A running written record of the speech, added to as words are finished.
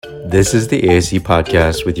This is the ASE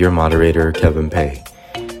podcast with your moderator, Kevin Pei.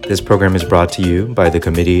 This program is brought to you by the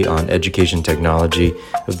Committee on Education Technology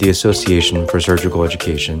of the Association for Surgical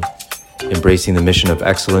Education. Embracing the mission of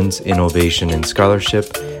excellence, innovation, and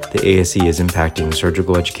scholarship, the ASE is impacting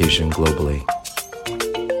surgical education globally.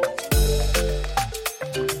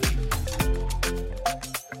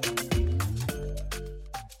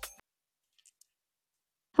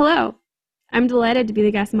 Hello. I'm delighted to be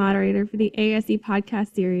the guest moderator for the ASE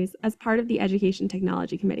podcast series as part of the Education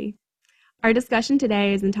Technology Committee. Our discussion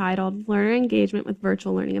today is entitled Learner Engagement with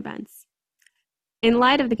Virtual Learning Events. In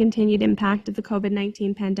light of the continued impact of the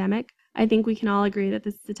COVID-19 pandemic, I think we can all agree that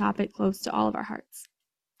this is a topic close to all of our hearts.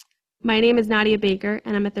 My name is Nadia Baker,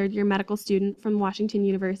 and I'm a third-year medical student from Washington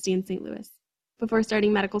University in St. Louis. Before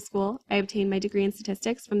starting medical school, I obtained my degree in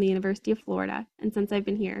statistics from the University of Florida, and since I've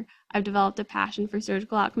been here, I've developed a passion for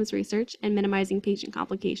surgical outcomes research and minimizing patient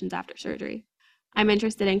complications after surgery. I'm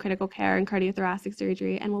interested in critical care and cardiothoracic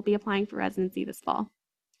surgery and will be applying for residency this fall.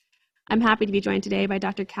 I'm happy to be joined today by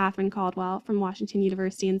Dr. Catherine Caldwell from Washington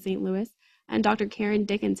University in St. Louis and Dr. Karen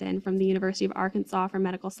Dickinson from the University of Arkansas for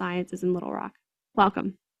Medical Sciences in Little Rock.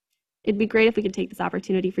 Welcome. It'd be great if we could take this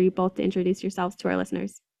opportunity for you both to introduce yourselves to our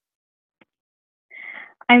listeners.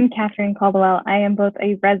 I'm Catherine Caldwell. I am both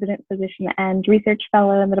a resident physician and research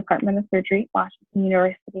fellow in the Department of Surgery at Washington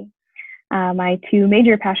University. My two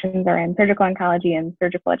major passions are in surgical oncology and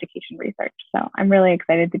surgical education research, so I'm really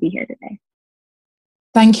excited to be here today.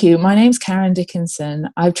 Thank you. My name's Karen Dickinson.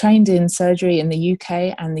 I've trained in surgery in the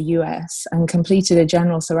UK and the US and completed a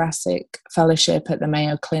general thoracic fellowship at the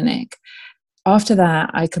Mayo Clinic. After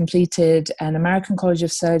that, I completed an American College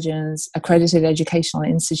of Surgeons Accredited Educational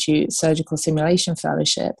Institute Surgical Simulation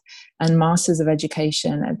Fellowship and Masters of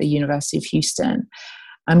Education at the University of Houston.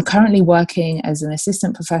 I'm currently working as an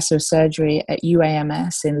assistant professor of surgery at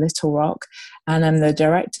UAMS in Little Rock, and I'm the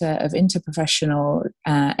director of interprofessional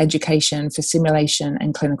education for simulation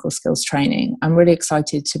and clinical skills training. I'm really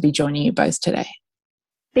excited to be joining you both today.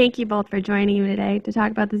 Thank you both for joining me today to talk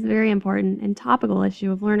about this very important and topical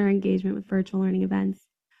issue of learner engagement with virtual learning events.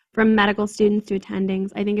 From medical students to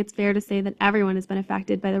attendings, I think it's fair to say that everyone has been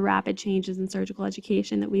affected by the rapid changes in surgical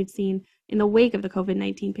education that we've seen in the wake of the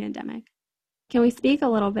COVID-19 pandemic. Can we speak a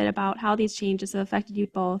little bit about how these changes have affected you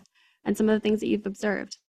both and some of the things that you've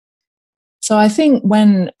observed? So I think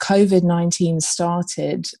when COVID-19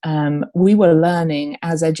 started, we were learning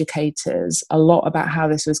as educators a lot about how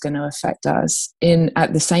this was going to affect us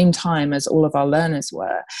at the same time as all of our learners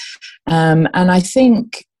were. And I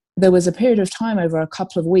think there was a period of time over a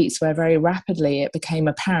couple of weeks where very rapidly it became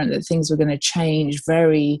apparent that things were going to change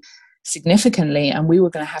very significantly and we were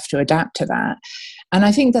going to have to adapt to that. And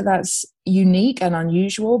I think that that's unique and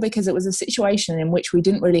unusual because it was a situation in which we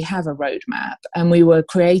didn't really have a roadmap and we were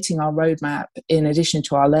creating our roadmap in addition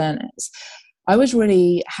to our learners. I was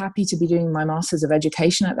really happy to be doing my Masters of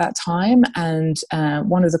Education at that time, and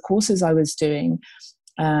one of the courses I was doing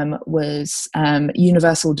was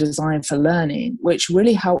Universal Design for Learning, which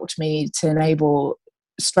really helped me to enable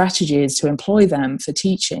strategies to employ them for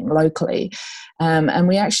teaching locally. And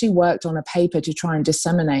we actually worked on a paper to try and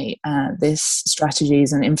disseminate this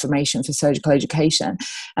strategies and information for surgical education.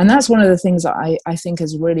 And that's one of the things that I think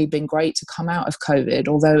has really been great to come out of COVID,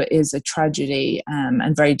 although it is a tragedy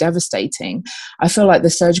and very devastating. I feel like the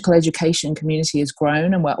surgical education community has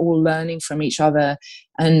grown and we're all learning from each other.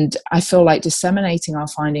 And I feel like disseminating our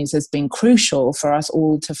findings has been crucial for us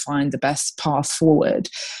all to find the best path forward.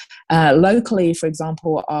 Locally, for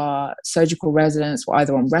example, our surgical residents were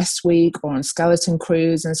either on rest week or on skeleton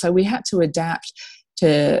crews. And so we had to adapt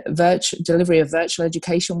to delivery of virtual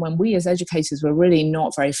education when we as educators were really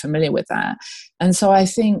not very familiar with that. And so I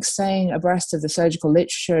think staying abreast of the surgical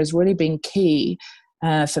literature has really been key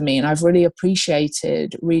for me. And I've really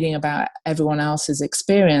appreciated reading about everyone else's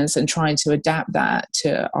experience and trying to adapt that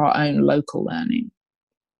to our own local learning.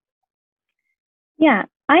 Yeah,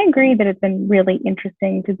 I agree that it's been really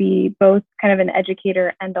interesting to be both kind of an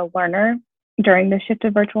educator and a learner during the shift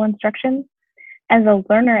to virtual instruction. As a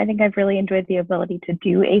learner, I think I've really enjoyed the ability to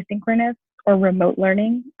do asynchronous or remote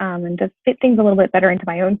learning and to fit things a little bit better into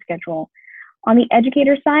my own schedule. On the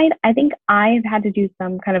educator side, I think I've had to do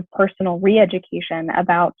some kind of personal re-education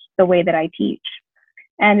about the way that I teach.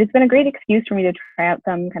 And it's been a great excuse for me to try out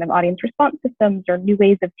some kind of audience response systems or new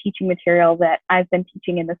ways of teaching material that I've been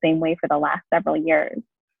teaching in the same way for the last several years.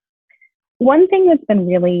 One thing that's been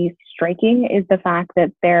really striking is the fact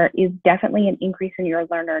that there is definitely an increase in your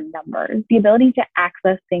learner numbers. The ability to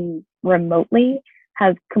access things remotely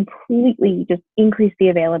has completely just increased the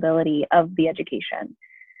availability of the education.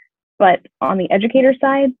 But on the educator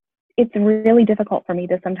side, it's really difficult for me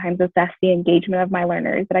to sometimes assess the engagement of my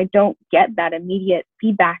learners, that I don't get that immediate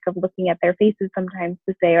feedback of looking at their faces sometimes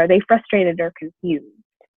to say, are they frustrated or confused?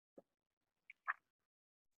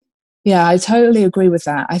 Yeah, I totally agree with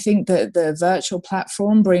that. I think that the virtual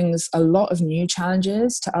platform brings a lot of new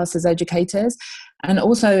challenges to us as educators, and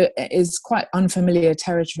also is quite unfamiliar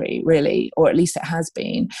territory, really, or at least it has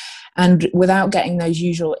been. And without getting those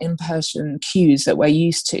usual in-person cues that we're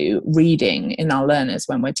used to reading in our learners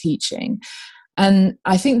when we're teaching. And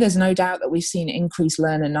I think there's no doubt that we've seen increased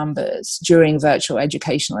learner numbers during virtual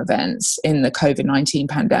educational events in the COVID-19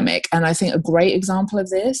 pandemic. And I think a great example of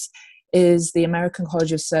this is the American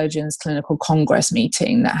College of Surgeons Clinical Congress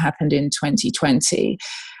meeting that happened in 2020.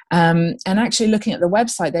 And actually looking at the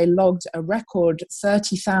website, they logged a record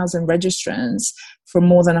 30,000 registrants from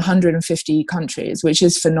more than 150 countries, which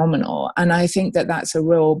is phenomenal. And I think that that's a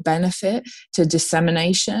real benefit to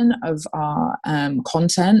dissemination of our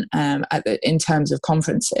content in terms of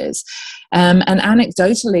conferences. And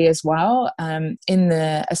anecdotally as well, in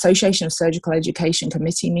the Association of Surgical Education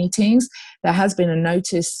Committee meetings, there has been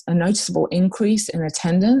a noticeable increase in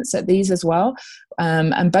attendance at these as well.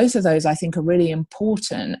 And both of those, I think, are really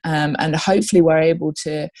important. And hopefully we're able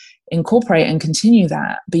to incorporate and continue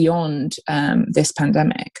that beyond this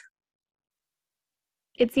pandemic.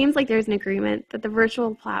 It seems like there's an agreement that the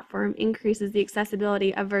virtual platform increases the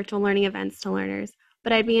accessibility of virtual learning events to learners,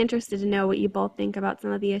 but I'd be interested to know what you both think about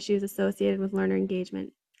some of the issues associated with learner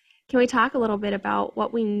engagement. Can we talk a little bit about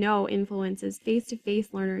what we know influences face-to-face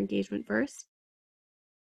learner engagement first?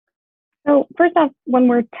 So first off, when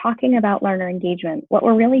we're talking about learner engagement, what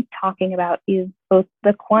we're really talking about is both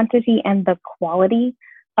the quantity and the quality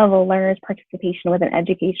of a learner's participation with an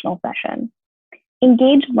educational session.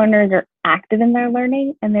 Engaged learners are active in their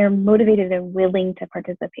learning and they're motivated and willing to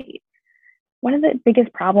participate. One of the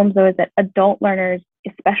biggest problems, though, is that adult learners,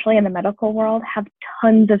 especially in the medical world, have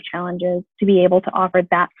tons of challenges to be able to offer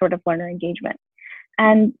that sort of learner engagement.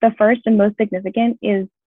 And the first and most significant is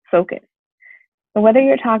focus. So whether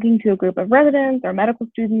you're talking to a group of residents or medical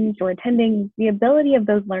students or attending, the ability of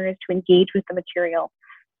those learners to engage with the material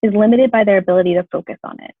is limited by their ability to focus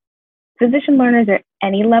on it. Physician learners at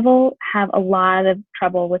any level have a lot of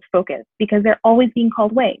trouble with focus because they're always being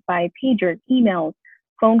called away by pagers, emails,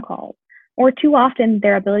 phone calls, or too often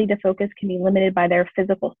their ability to focus can be limited by their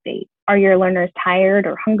physical state. Are your learners tired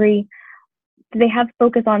or hungry? Do they have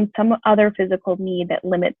focus on some other physical need that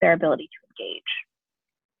limits their ability to engage?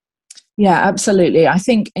 Yeah, absolutely. I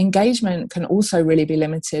think engagement can also really be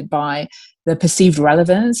limited by the perceived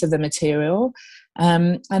relevance of the material.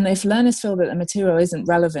 And if learners feel that the material isn't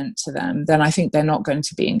relevant to them, then I think they're not going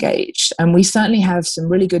to be engaged. And we certainly have some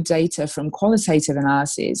really good data from qualitative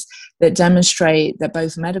analyses that demonstrate that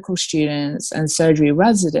both medical students and surgery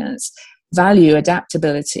residents value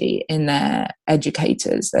adaptability in their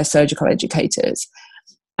educators, their surgical educators.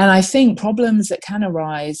 And I think problems that can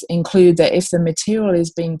arise include that if the material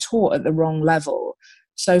is being taught at the wrong level.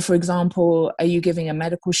 So, for example, are you giving a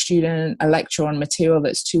medical student a lecture on material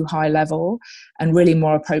that's too high level and really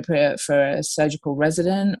more appropriate for a surgical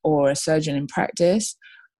resident or a surgeon in practice?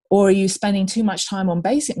 Or are you spending too much time on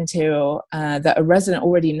basic material that a resident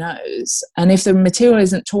already knows? And if the material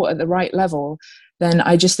isn't taught at the right level, then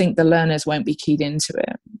I just think the learners won't be keyed into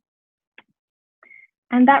it.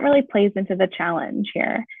 And that really plays into the challenge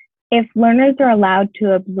here. If learners are allowed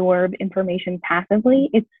to absorb information passively,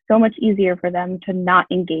 it's so much easier for them to not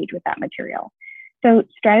engage with that material. So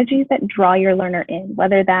strategies that draw your learner in,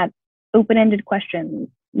 whether that's open-ended questions,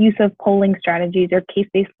 use of polling strategies, or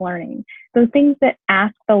case-based learning, those things that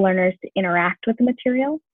ask the learners to interact with the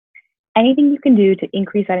material, anything you can do to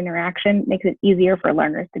increase that interaction makes it easier for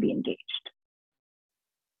learners to be engaged.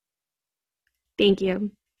 Thank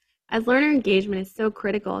you. As learner engagement is so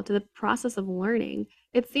critical to the process of learning,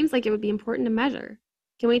 it seems like it would be important to measure.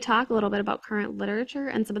 Can we talk a little bit about current literature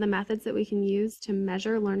and some of the methods that we can use to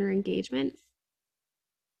measure learner engagement?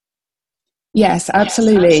 Yes,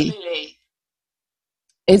 absolutely.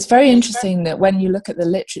 It's very interesting that when you look at the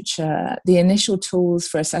literature, the initial tools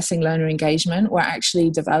for assessing learner engagement were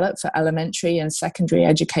actually developed for elementary and secondary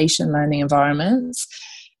education learning environments.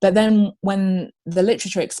 But then when the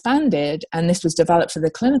literature expanded and this was developed for the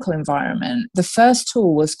clinical environment, the first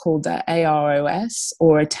tool was called the AROS,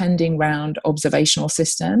 or Attending Round Observational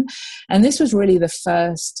System. And this was really the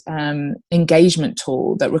first engagement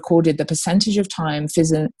tool that recorded the percentage of time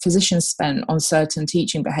physicians spent on certain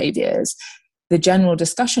teaching behaviors, the general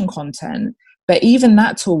discussion content. But even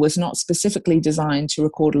that tool was not specifically designed to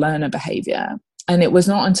record learner behavior. And it was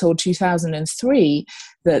not until 2003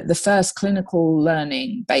 that the first clinical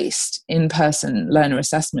learning-based in-person learner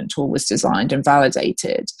assessment tool was designed and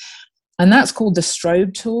validated. And that's called the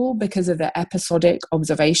Strobe tool because of the episodic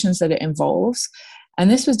observations that it involves. And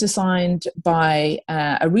this was designed by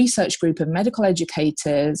a research group of medical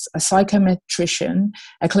educators, a psychometrician,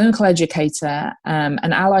 a clinical educator,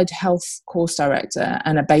 an allied health course director,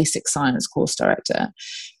 and a basic science course director.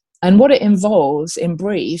 And what it involves, in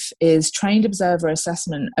brief, is trained observer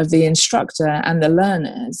assessment of the instructor and the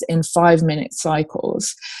learners in 5-minute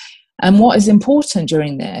cycles. And what is important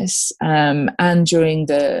during this and during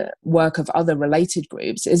the work of other related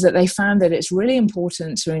groups is that they found that it's really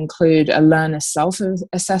important to include a learner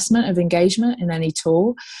self-assessment of engagement in any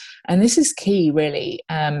tool. And this is key, really,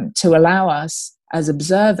 to allow us as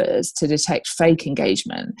observers to detect fake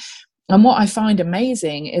engagement. And what I find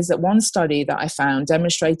amazing is that one study that I found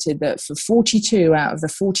demonstrated that for 42 out of the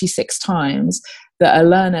 46 times that a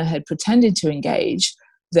learner had pretended to engage,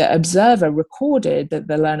 the observer recorded that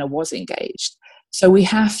the learner was engaged. So we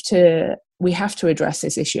have to address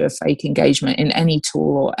this issue of fake engagement in any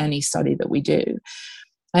tool or any study that we do.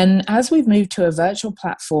 And as we've moved to a virtual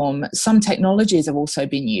platform, some technologies have also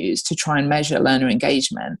been used to try and measure learner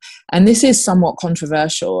engagement. And this is somewhat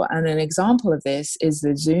controversial. And an example of this is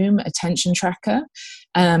the Zoom attention tracker.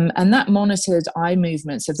 And that monitored eye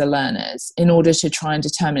movements of the learners in order to try and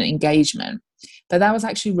determine engagement. But that was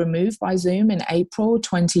actually removed by Zoom in April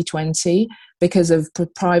 2020 because of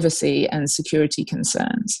privacy and security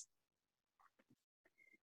concerns.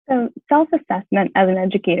 So self-assessment as an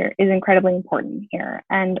educator is incredibly important here.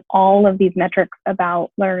 And all of these metrics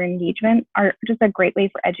about learner engagement are just a great way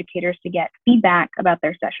for educators to get feedback about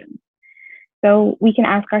their sessions. So we can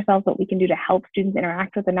ask ourselves what we can do to help students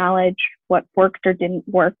interact with the knowledge, what worked or didn't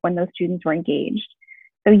work when those students were engaged.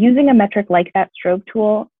 So using a metric like that Strobe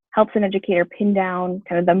tool helps an educator pin down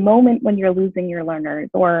kind of the moment when you're losing your learners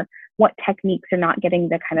or what techniques are not getting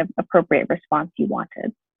the kind of appropriate response you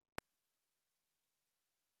wanted.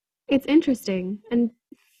 It's interesting and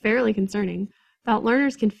fairly concerning that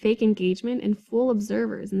learners can fake engagement and fool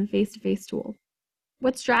observers in the face-to-face tool.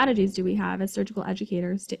 What strategies do we have as surgical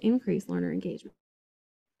educators to increase learner engagement?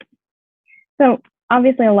 So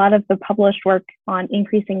obviously a lot of the published work on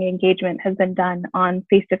increasing engagement has been done on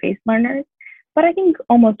face-to-face learners, but I think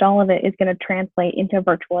almost all of it is going to translate into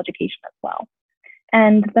virtual education as well.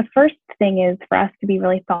 And the first thing is for us to be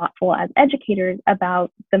really thoughtful as educators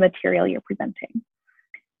about the material you're presenting.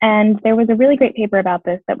 And there was a really great paper about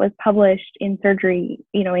this that was published in Surgery,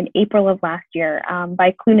 in April of last year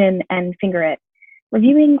by Clunan and Fingerit,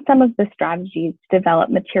 reviewing some of the strategies to develop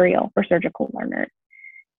material for surgical learners.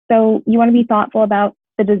 So you want to be thoughtful about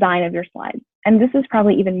the design of your slides. And this is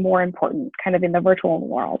probably even more important kind of in the virtual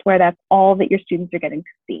world where that's all that your students are getting to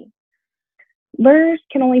see. Learners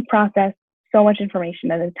can only process so much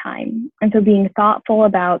information at a time. And so being thoughtful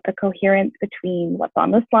about the coherence between what's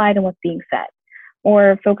on the slide and what's being said,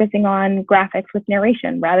 or focusing on graphics with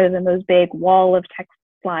narration rather than those big wall of text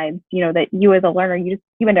slides, that you as a learner, you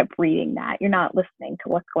end up reading that. You're not listening to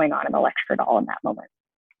what's going on in the lecture at all in that moment.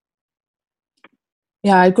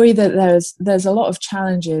 Yeah, I agree that there's a lot of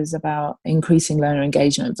challenges about increasing learner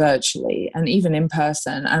engagement virtually and even in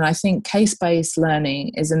person. And I think case-based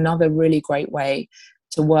learning is another really great way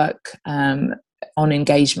to work on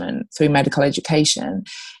engagement through medical education.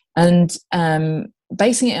 And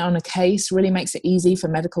basing it on a case really makes it easy for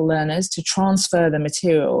medical learners to transfer the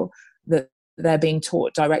material that they're being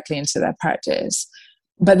taught directly into their practice.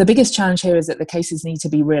 But the biggest challenge here is that the cases need to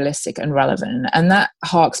be realistic and relevant. And that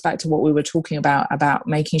harks back to what we were talking about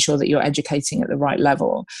making sure that you're educating at the right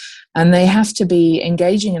level. And they have to be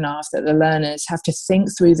engaging enough that the learners have to think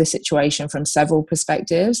through the situation from several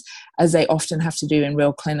perspectives, as they often have to do in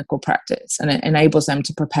real clinical practice. And it enables them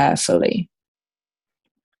to prepare fully.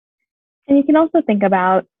 And you can also think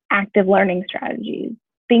about active learning strategies,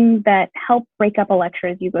 things that help break up a lecture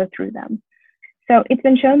as you go through them. So it's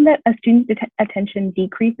been shown that a student's attention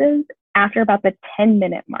decreases after about the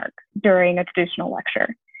 10-minute mark during a traditional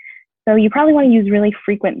lecture. So you probably want to use really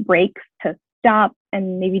frequent breaks to stop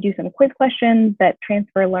and maybe do some quiz questions that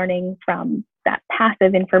transfer learning from that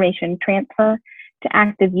passive information transfer to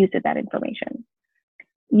active use of that information.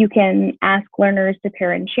 You can ask learners to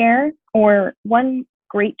pair and share, or one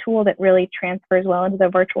great tool that really transfers well into the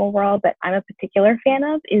virtual world that I'm a particular fan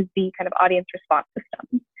of is the kind of audience response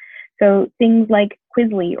system. So things like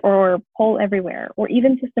Quizly or Poll Everywhere, or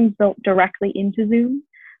even systems built directly into Zoom,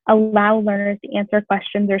 allow learners to answer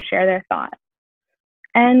questions or share their thoughts.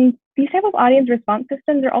 And these type of audience response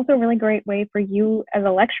systems are also a really great way for you as a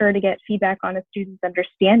lecturer to get feedback on a student's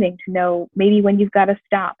understanding, to know maybe when you've got to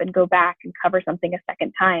stop and go back and cover something a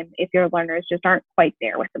second time if your learners just aren't quite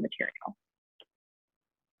there with the material.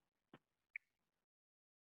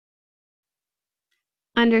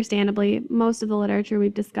 Understandably, most of the literature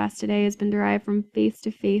we've discussed today has been derived from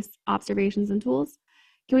face-to-face observations and tools.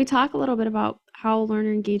 Can we talk a little bit about how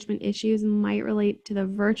learner engagement issues might relate to the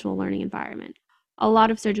virtual learning environment? A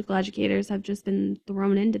lot of surgical educators have just been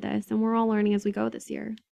thrown into this, and we're all learning as we go this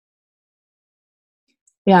year.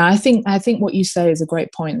 Yeah, I think what you say is a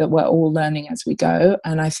great point, that we're all learning as we go.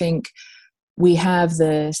 And I think we have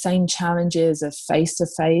the same challenges of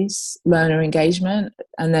face-to-face learner engagement,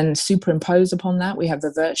 and then superimposed upon that, we have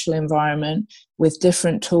the virtual environment with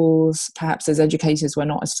different tools. Perhaps as educators, we're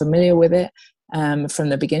not as familiar with it from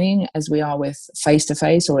the beginning as we are with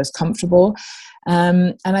face-to-face, or as comfortable.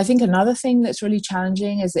 And I think another thing that's really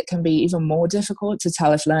challenging is it can be even more difficult to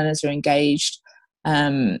tell if learners are engaged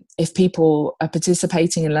if people are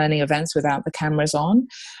participating in learning events without the cameras on.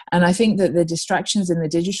 And I think that the distractions in the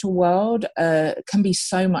digital world can be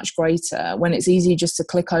so much greater when it's easy just to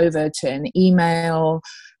click over to an email,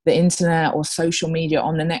 the internet, or social media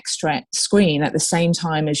on the next screen at the same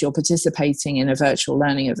time as you're participating in a virtual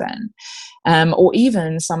learning event. Or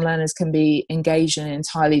even some learners can be engaged in an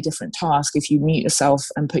entirely different task if you mute yourself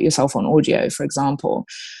and put yourself on audio, for example.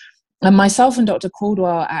 And myself and Dr.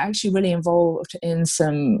 Caldwell are actually really involved in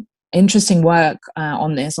some interesting work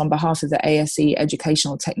on this on behalf of the ASE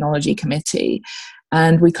Educational Technology Committee.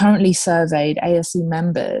 And we currently surveyed ASE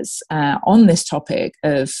members on this topic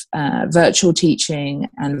of virtual teaching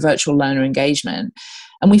and virtual learner engagement.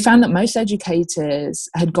 And we found that most educators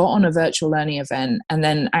had got on a virtual learning event and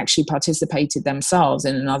then actually participated themselves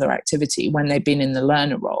in another activity when they'd been in the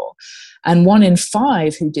learner role. And 1 in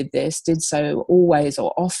 5 who did this did so always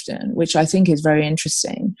or often, which I think is very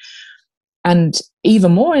interesting. And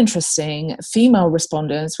even more interesting, female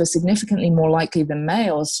respondents were significantly more likely than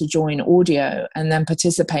males to join audio and then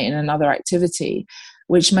participate in another activity,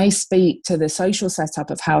 which may speak to the social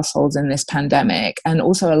setup of households in this pandemic, and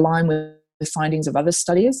also align with the findings of other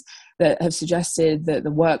studies that have suggested that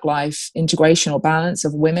the work-life integration or balance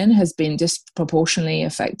of women has been disproportionately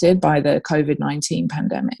affected by the COVID-19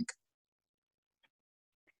 pandemic.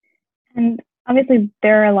 And obviously,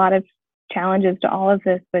 there are a lot of challenges to all of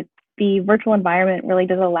this, but the virtual environment really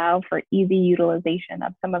does allow for easy utilization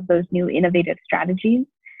of some of those new innovative strategies.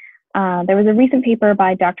 There was a recent paper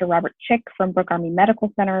by Dr. Robert Chick from Brooke Army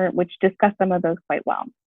Medical Center, which discussed some of those quite well,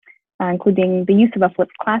 including the use of a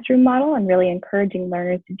flipped classroom model and really encouraging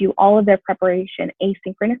learners to do all of their preparation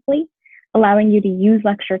asynchronously, allowing you to use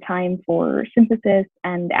lecture time for synthesis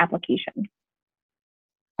and application.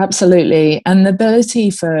 Absolutely. And the ability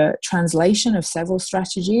for translation of several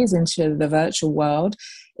strategies into the virtual world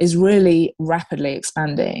is really rapidly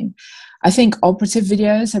expanding. I think operative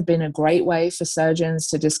videos have been a great way for surgeons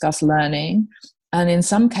to discuss learning. And in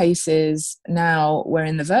some cases, now we're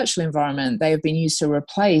in the virtual environment, they have been used to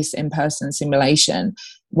replace in-person simulation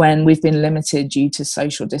when we've been limited due to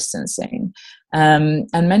social distancing. And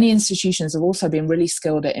many institutions have also been really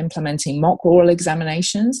skilled at implementing mock oral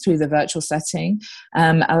examinations through the virtual setting,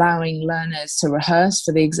 allowing learners to rehearse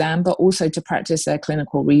for the exam, but also to practice their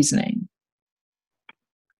clinical reasoning.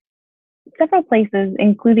 Several places,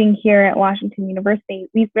 including here at Washington University,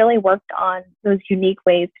 we've really worked on those unique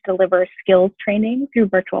ways to deliver skills training through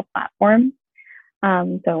virtual platforms.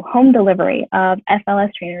 So home delivery of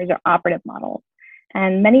FLS trainers or operative models.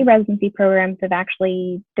 And many residency programs have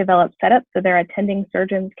actually developed setups so their attending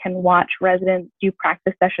surgeons can watch residents do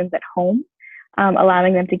practice sessions at home,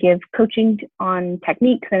 allowing them to give coaching on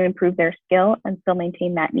techniques and improve their skill and still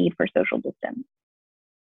maintain that need for social distance.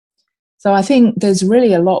 So I think there's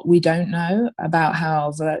really a lot we don't know about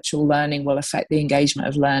how virtual learning will affect the engagement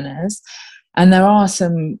of learners. And there are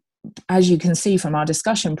some, as you can see from our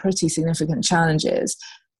discussion, pretty significant challenges.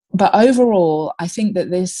 But overall, I think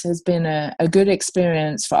that this has been a good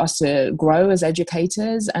experience for us to grow as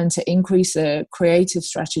educators and to increase the creative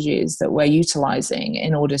strategies that we're utilizing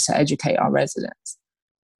in order to educate our residents.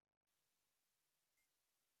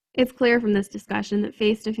 It's clear from this discussion that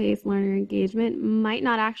face-to-face learner engagement might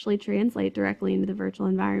not actually translate directly into the virtual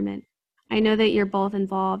environment. I know that you're both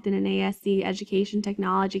involved in an ASE Education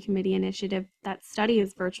Technology Committee initiative that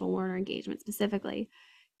studies virtual learner engagement specifically.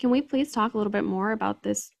 Can we please talk a little bit more about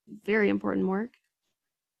this very important work?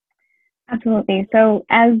 Absolutely. So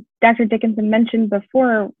as Dr. Dickinson mentioned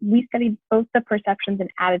before, we studied both the perceptions and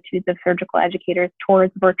attitudes of surgical educators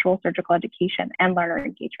towards virtual surgical education and learner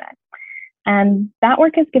engagement. And that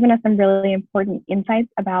work has given us some really important insights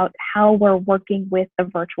about how we're working with the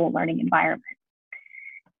virtual learning environment.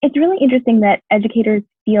 It's really interesting that educators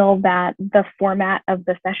feel that the format of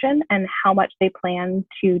the session and how much they plan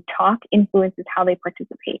to talk influences how they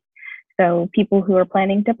participate. So people who are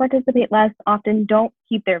planning to participate less often don't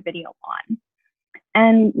keep their video on.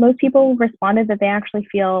 And most people responded that they actually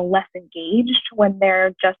feel less engaged when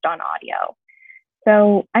they're just on audio.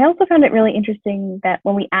 So I also found it really interesting that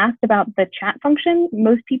when we asked about the chat function,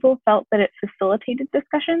 most people felt that it facilitated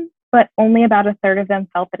discussion, but only about a third of them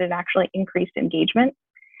felt that it actually increased engagement.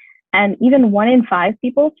 And even 1 in 5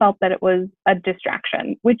 people felt that it was a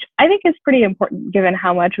distraction, which I think is pretty important given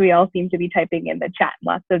how much we all seem to be typing in the chat in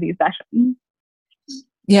lots of these sessions.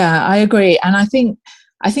 Yeah, I agree. And I think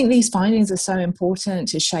these findings are so important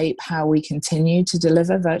to shape how we continue to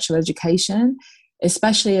deliver virtual education,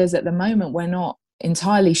 especially as at the moment we're not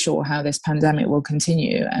entirely sure how this pandemic will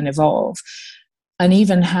continue and evolve, and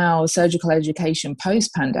even how surgical education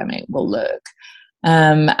post-pandemic will look.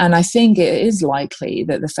 And I think it is likely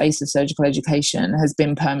that the face of surgical education has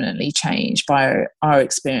been permanently changed by our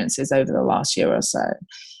experiences over the last year or so.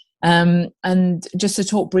 And just to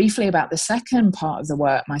talk briefly about the second part of the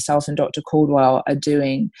work myself and Dr. Caldwell are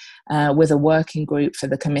doing with a working group for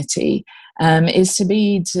the committee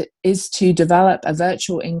is to develop a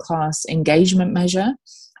virtual in-class engagement measure.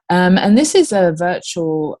 And this is a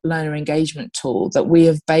virtual learner engagement tool that we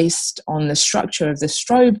have based on the structure of the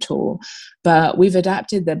Strobe tool, but we've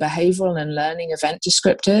adapted the behavioral and learning event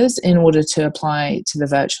descriptors in order to apply to the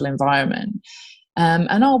virtual environment.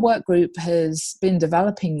 And our work group has been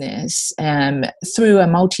developing this through a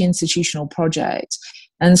multi-institutional project.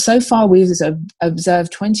 And so far, we've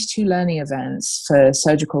observed 22 learning events for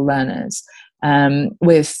surgical learners,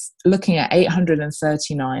 with looking at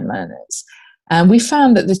 839 learners. And we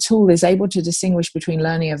found that the tool is able to distinguish between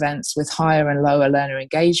learning events with higher and lower learner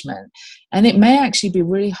engagement. And it may actually be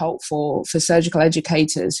really helpful for surgical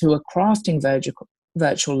educators who are crafting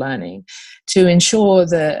virtual learning to ensure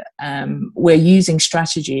that we're using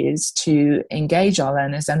strategies to engage our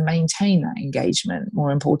learners and maintain that engagement,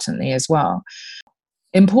 more importantly as well.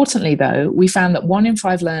 Importantly, though, we found that 1 in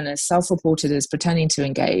 5 learners self-reported as pretending to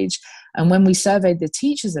engage, and when we surveyed the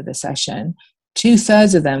teachers of the session,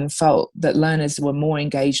 2/3 of them felt that learners were more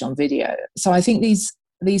engaged on video. So I think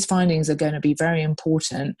these findings are going to be very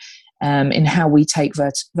important in how we take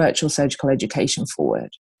virtual surgical education forward.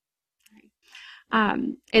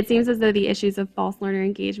 It seems as though the issues of false learner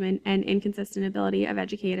engagement and inconsistent ability of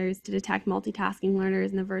educators to detect multitasking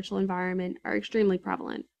learners in the virtual environment are extremely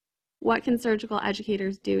prevalent. What can surgical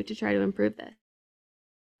educators do to try to improve this?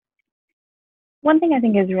 One thing I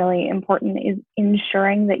think is really important is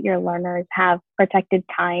ensuring that your learners have protected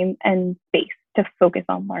time and space to focus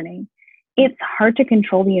on learning. It's hard to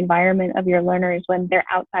control the environment of your learners when they're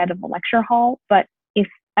outside of a lecture hall, but if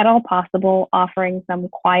at all possible, offering some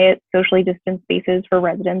quiet, socially distanced spaces for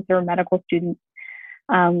residents or medical students,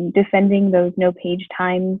 defending those no page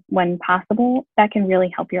times when possible, that can really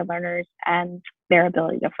help your learners and their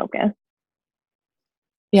ability to focus.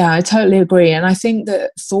 Yeah, I totally agree. And I think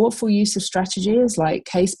that thoughtful use of strategies like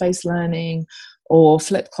case-based learning or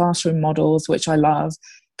flipped classroom models, which I love,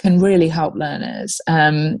 can really help learners.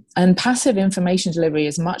 And passive information delivery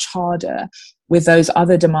is much harder with those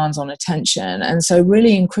other demands on attention. And so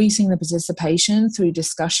really increasing the participation through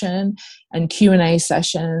discussion and Q&A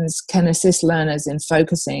sessions can assist learners in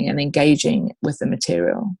focusing and engaging with the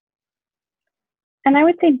material. And I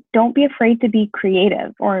would say don't be afraid to be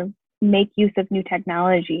creative or make use of new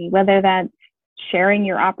technology, whether that's sharing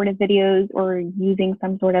your operative videos or using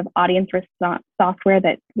some sort of audience response software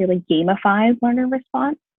that really gamifies learner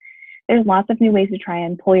response. There's lots of new ways to try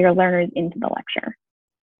and pull your learners into the lecture.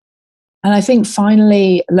 And I think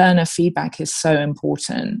finally, learner feedback is so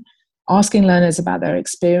important. Asking learners about their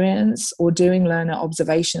experience or doing learner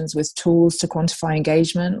observations with tools to quantify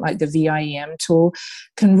engagement, like the VIEM tool,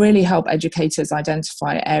 can really help educators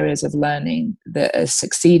identify areas of learning that are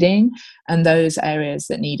succeeding and those areas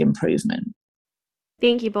that need improvement.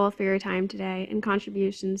 Thank you both for your time today and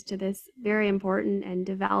contributions to this very important and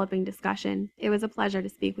developing discussion. It was a pleasure to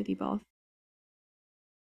speak with you both.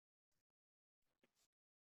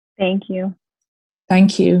 Thank you.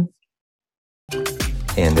 Thank you.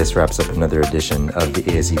 And this wraps up another edition of the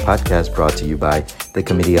ASE podcast brought to you by the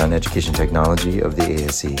Committee on Education Technology of the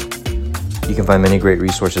ASE. You can find many great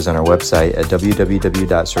resources on our website at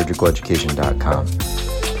www.surgicaleducation.com.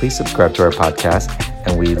 Please subscribe to our podcast,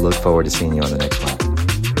 and we look forward to seeing you on the next one.